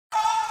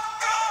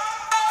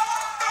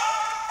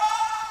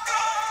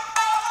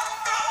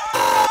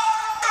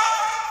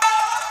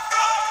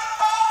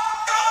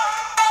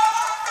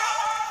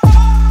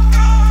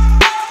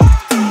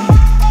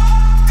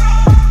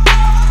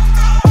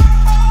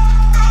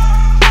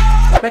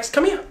Max,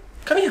 come here.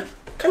 Come here.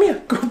 Come here.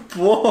 Good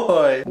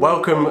boy.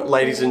 Welcome,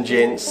 ladies and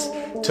gents,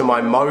 to my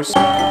most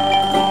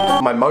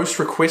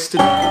requested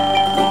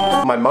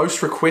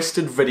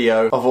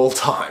video of all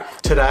time.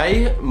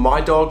 Today,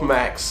 my dog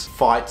Max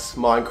fights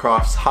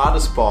Minecraft's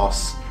hardest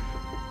boss,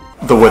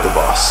 the Wither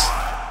Boss.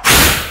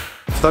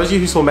 For those of you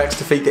who saw Max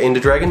defeat the Ender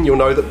Dragon, you'll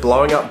know that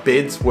blowing up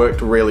beds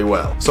worked really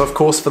well. So of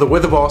course, for the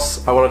Wither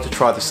Boss, I wanted to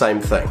try the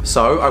same thing.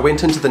 So I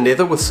went into the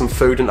Nether with some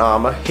food and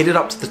armor, headed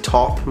up to the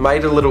top,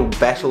 made a little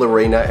battle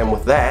arena, and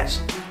with that,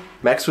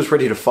 Max was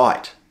ready to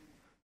fight.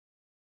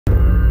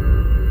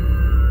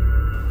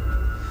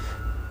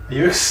 Are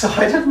you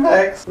excited,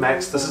 Max?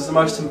 Max, this is the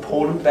most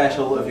important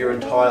battle of your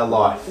entire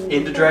life.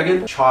 Ender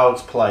Dragon,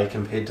 child's play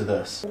compared to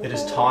this. It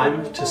is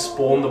time to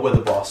spawn the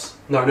Wither Boss.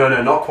 No,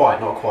 not quite.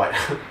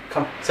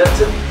 Come, sit.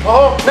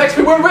 Oh, Max,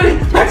 we weren't ready!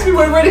 Max, we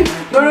weren't ready!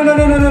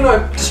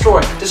 No.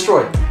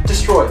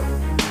 Destroy.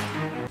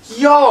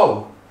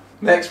 Yo!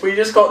 Max, we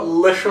just got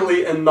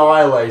literally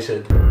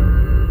annihilated.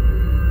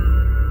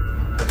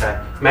 Okay,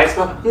 Max,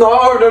 no,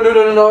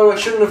 I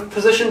shouldn't have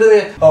positioned it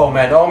there. Oh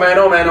man.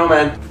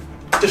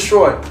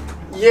 Destroy.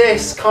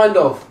 Yes, kind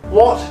of.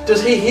 What?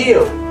 Does he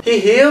heal? He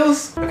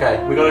heals?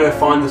 Okay, we gotta go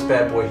find this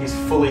bad boy. He's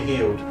fully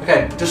healed.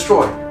 Okay,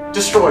 destroy.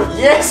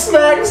 Yes,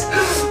 Max!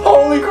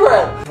 Holy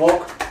crap!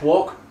 Walk.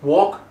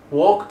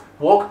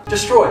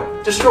 Destroy.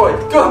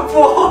 Good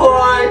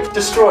boy!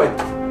 Destroy.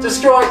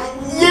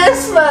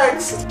 Yes,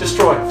 Max!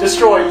 Destroy.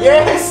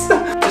 Yes!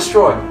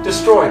 Destroy.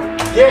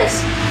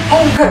 Yes!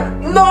 Holy crap!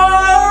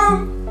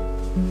 No!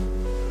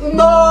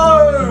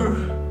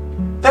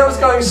 That was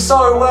going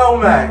so well,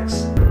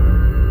 Max.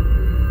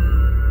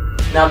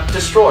 Now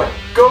destroy.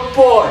 Good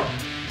boy.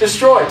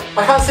 Destroy.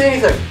 I can't see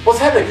anything. What's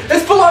happening?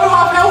 It's below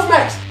half health,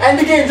 Max. And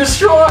again,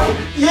 destroy.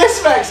 Yes,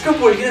 Max. Good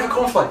boy. You can have a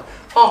cornflake.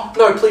 Oh,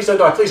 no, please don't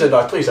die. Please don't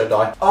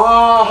die.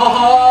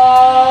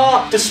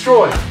 Ah,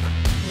 destroy.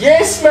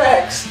 Yes,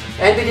 Max.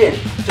 And again,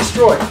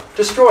 destroy.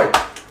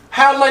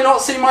 How did I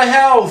not see my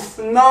health?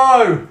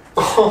 No.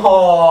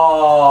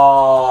 Oh.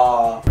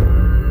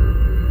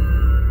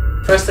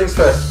 First things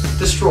first,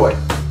 destroy.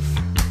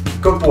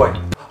 Good boy.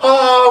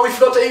 Oh, we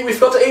forgot to eat.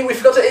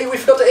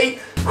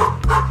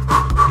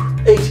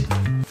 Eat.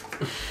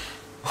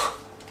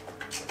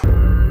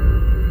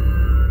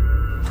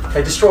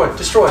 Okay, destroy.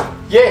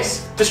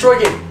 Yes, destroy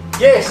again.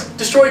 Yes.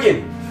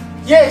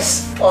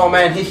 Oh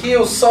man, he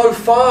heals so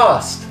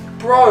fast.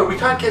 Bro, we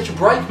can't catch a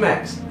break,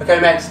 Max. Okay,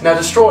 Max, now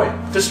destroy.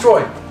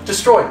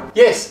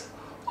 Yes.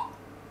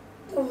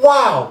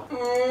 Wow.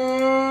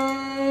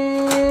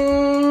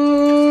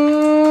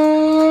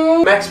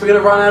 Max, we're gonna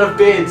run out of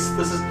beds.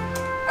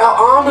 Our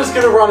armor's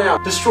gonna run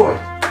out. Destroy.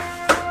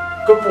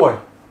 Good boy.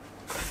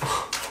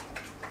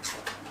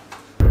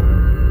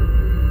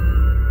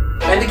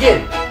 And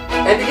again.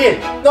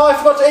 No, I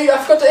forgot to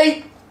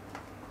eat.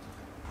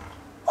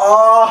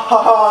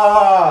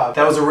 Ah,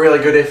 that was a really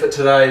good effort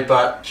today,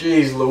 but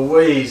geez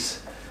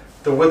Louise,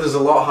 the Wither's a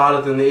lot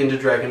harder than the Ender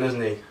Dragon,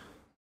 isn't he?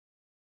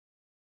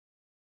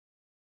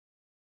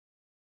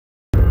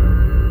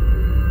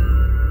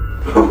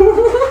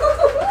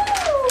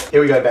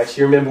 Here we go, Max.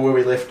 You remember where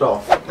we left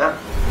off? No.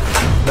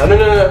 Oh,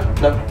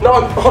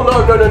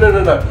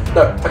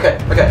 no. Okay,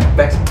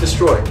 Max,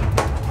 destroy.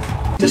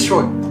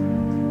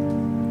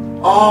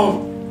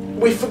 Oh,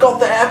 we forgot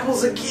the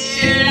apples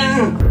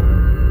again.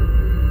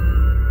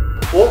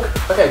 Walk.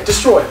 Okay,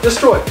 destroy.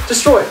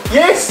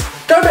 Yes.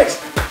 Go, Max.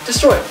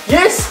 Destroy.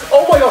 Yes.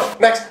 Oh my gosh,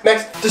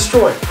 Max.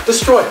 Destroy.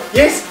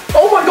 Yes.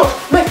 Oh my gosh,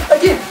 Max.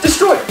 Again.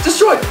 Destroy.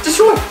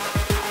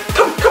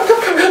 Come.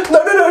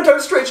 No,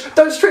 don't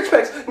stretch,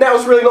 Max. Now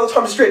is really not the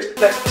time to stretch.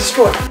 Max,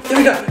 destroy. Here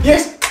we go.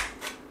 Yes.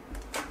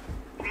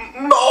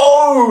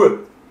 No!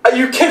 Are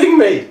you kidding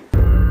me?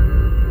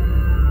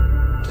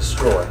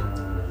 Destroy.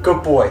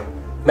 Good boy.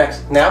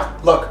 Max, now,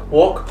 look.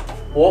 Walk.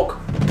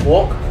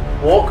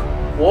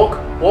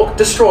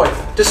 Destroy.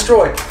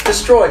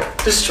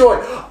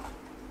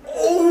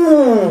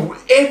 Ooh,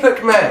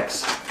 epic,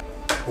 Max.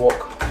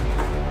 Walk.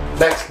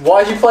 Max,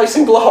 why are you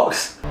placing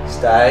blocks?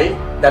 Stay.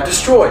 Now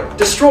destroy.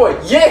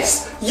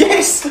 Yes.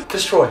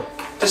 Destroy.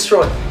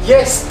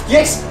 Yes.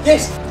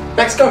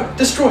 Max, go.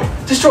 Destroy.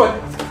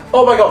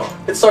 Oh my gosh,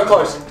 it's so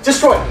close.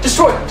 Destroy.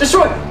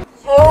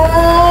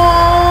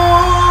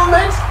 Oh,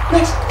 Max,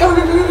 go.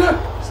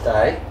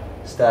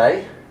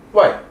 Stay.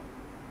 Wait.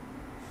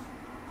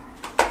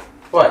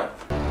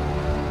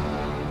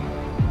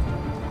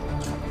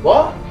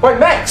 What? Wait,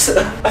 Max,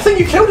 I think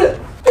you killed it.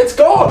 It's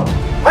gone.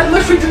 I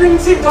literally didn't even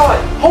see it die.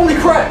 Holy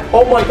crap.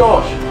 Oh my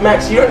gosh.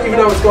 Max, you don't even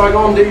know what's going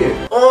on, do you?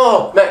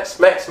 Oh, Max.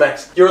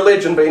 You're a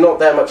legend, but you're not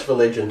that much of a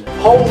legend.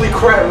 Holy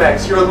crap,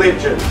 Max, you're a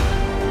legend.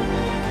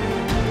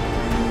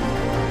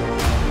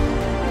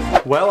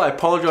 Well, I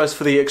apologise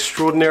for the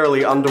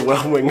extraordinarily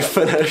underwhelming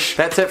finish.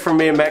 That's it from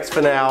me and Max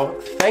for now.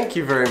 Thank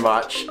you very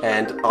much,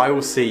 and I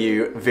will see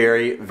you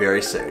very,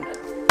 very soon.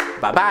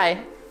 Bye-bye.